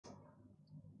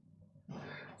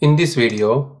In this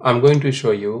video, I'm going to show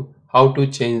you how to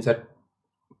change the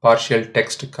partial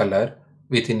text color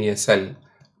within a cell.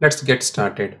 Let's get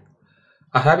started.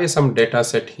 I have some data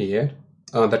set here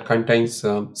that contains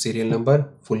serial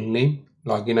number, full name,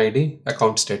 login ID,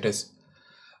 account status.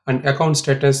 And account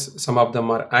status, some of them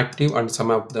are active and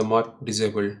some of them are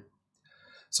disabled.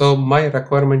 So my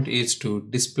requirement is to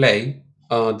display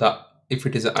if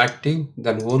it is active,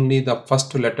 then only the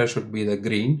first letter should be the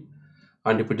green,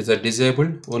 and if it is a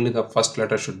disabled, only the first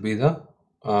letter should be the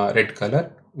red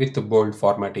color with the bold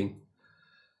formatting.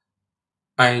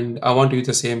 And I want to use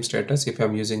the same status if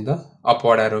I'm using the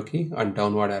upward arrow key and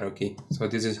downward arrow key. So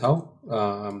this is how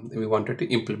we wanted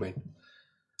to implement.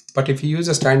 But if you use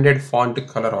a standard font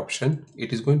color option,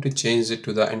 it is going to change it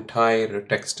to the entire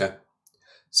text.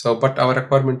 So, but our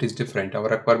requirement is different. Our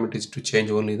requirement is to change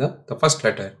only the first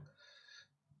letter.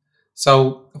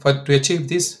 So to achieve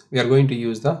this, we are going to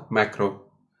use the macro.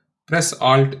 Press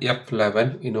Alt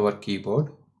F11 in our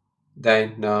keyboard.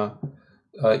 Then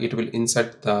it will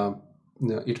insert the,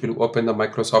 it will open the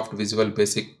Microsoft Visual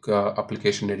Basic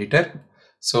application editor.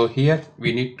 So here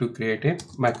we need to create a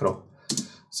macro.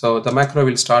 So the macro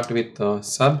will start with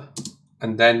sub,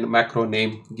 and then macro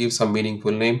name, give some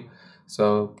meaningful name.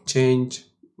 So change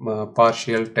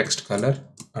partial text color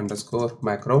underscore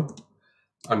macro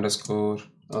underscore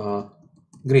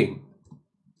green,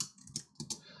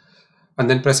 and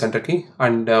then press enter key,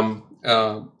 and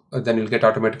then you'll get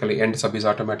automatically end sub is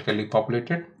automatically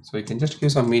populated. So you can just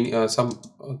give some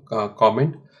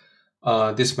comment.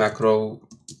 This macro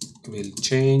will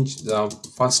change the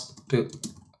first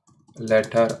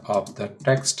letter of the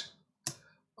text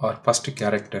or first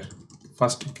character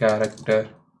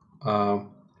of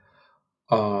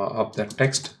the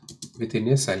text within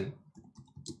a cell.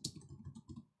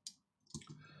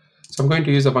 So I'm going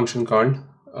to use a function called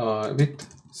with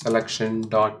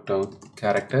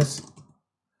Selection.Characters.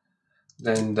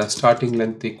 Then the starting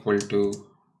length equal to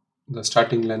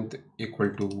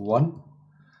 1,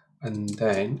 and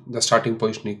then the starting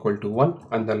position equal to 1,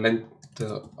 and the length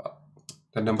the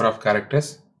number of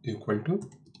characters equal to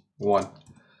 1,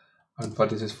 and for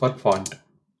this is for font.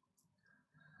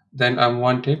 Then I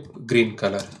wanted green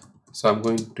color, so I'm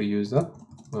going to use the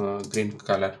green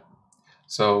color.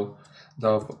 So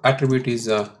the attribute is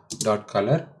dot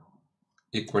color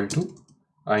equal to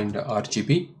and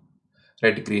RGB,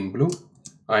 red, green, blue,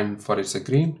 and for it's a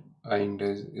green, and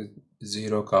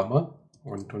 0,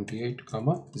 128,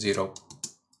 0.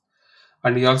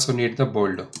 And we also need the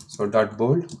bold, so dot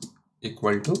bold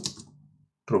equal to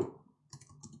true,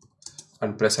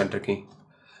 and press enter key.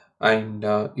 And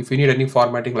if you need any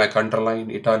formatting like underline,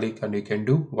 italic, and you can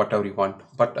do whatever you want,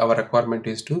 but our requirement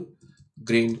is to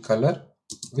green color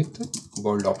with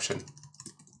bold option.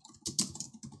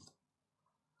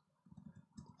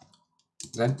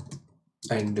 Then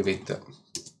end with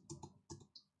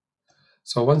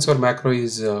so once your macro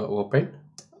is open,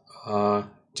 I'm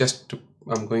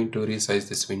going to resize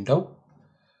this window.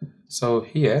 So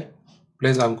here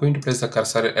I'm going to place the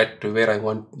cursor at where I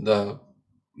want the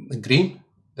green,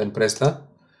 then press the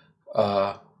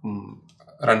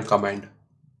run command.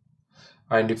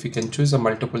 And if you can choose a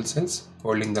multiple cells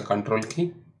holding the control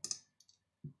key,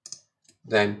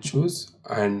 then choose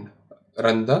and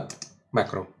run the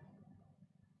macro.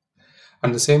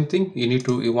 And the same thing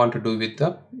you want to do with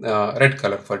the red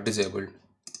color for disabled.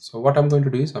 So what I'm going to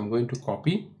do is I'm going to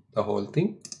copy the whole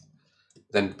thing,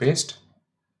 then paste.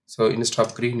 So instead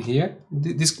of green here,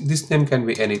 this name can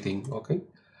be anything, okay,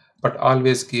 but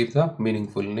always give the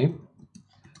meaningful name.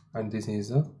 And this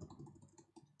is a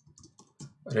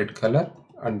red color,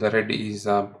 and the red is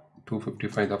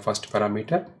 255, the first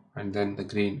parameter, and then the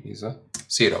green is a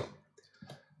 0.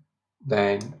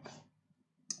 Then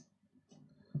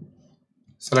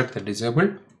select the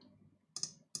disabled,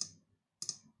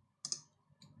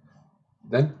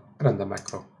 then run the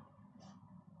macro.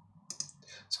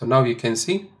 So now you can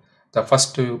see the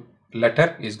first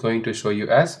letter is going to show you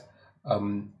as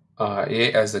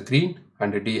A as the green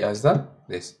and D as the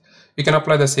this. You can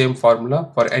apply the same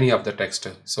formula for any of the text.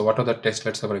 So what are the text?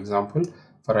 Let's say for example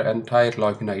for an entire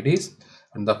login IDs,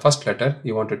 and the first letter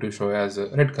you wanted to show as a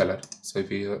red color. So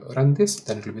if you run this,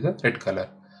 then it will be the red color.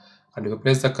 And you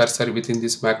place the cursor within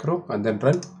this macro and then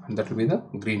run, and that will be the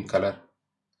green color.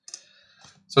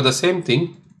 So the same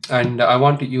thing, and I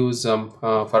want to use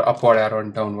for upward arrow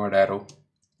and downward arrow.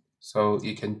 So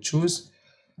you can choose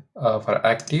for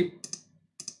active,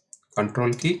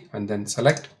 control key, and then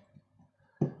select,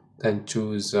 then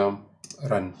choose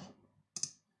run.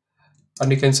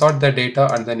 And you can sort the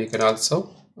data, and then you can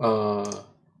also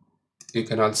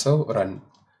run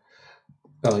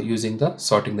using the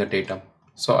sorting the data.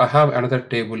 So I have another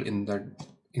table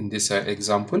in this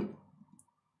example.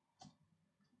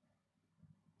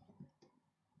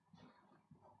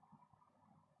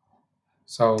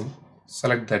 So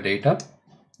select the data,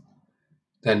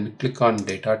 then click on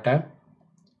data tab,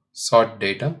 sort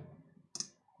data.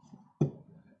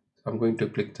 I'm going to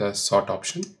click the sort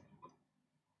option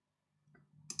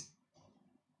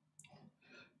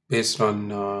based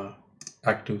on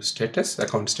active status,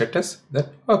 account status. Then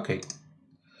okay.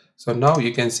 So now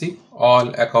you can see all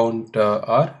account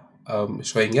are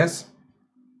showing as.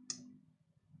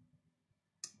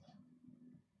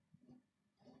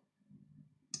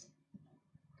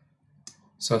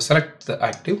 So select the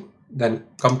active, then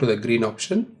come to the green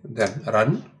option, then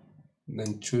run,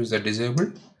 then choose the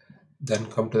disabled, then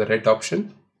come to the red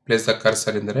option, place the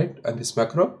cursor in the red and this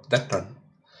macro, then run.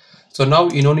 So now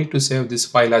you don't need to save this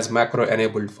file as macro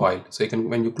enabled file. So you can,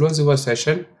 when you close your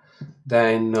session,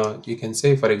 then you can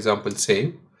say, for example,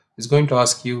 save. It's going to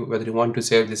ask you whether you want to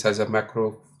save this as a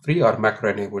macro free or macro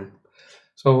enabled.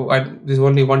 So this is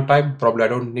only one time, probably I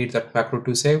don't need that macro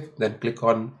to save. Then click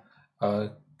on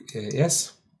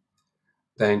yes,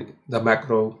 then the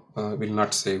macro will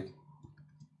not save.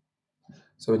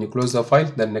 So when you close the file,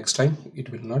 then next time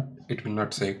it will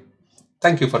not save.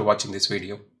 Thank you for watching this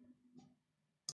video.